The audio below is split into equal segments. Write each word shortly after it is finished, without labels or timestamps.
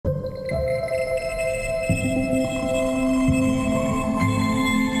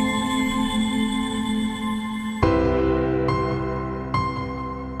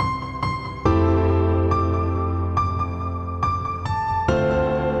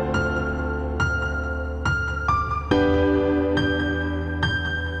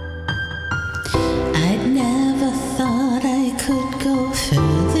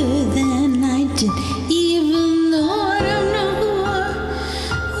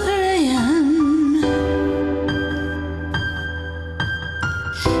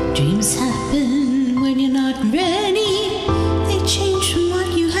Dreams happen when you're not ready. They change from what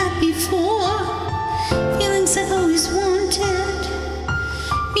you had before. Feelings I've always wanted,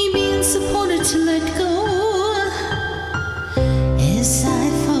 me being supported to let go. As I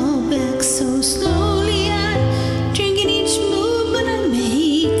fall back so slowly, I drink in each movement I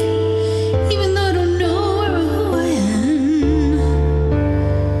make, even though I don't know where or who I am.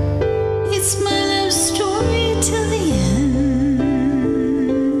 It's my love story till the end.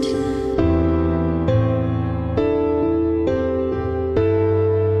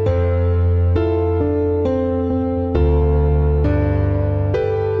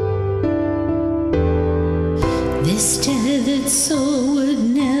 This tethered soul would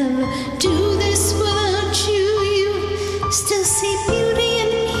never do this without you. You still see beauty in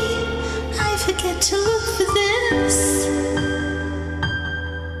me. I forget to look for this.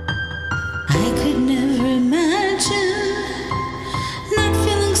 I could never imagine not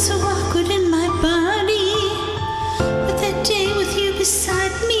feeling so awkward in my body, but that day with you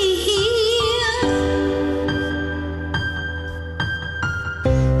beside me here.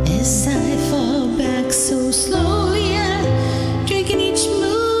 As I fall back so slow,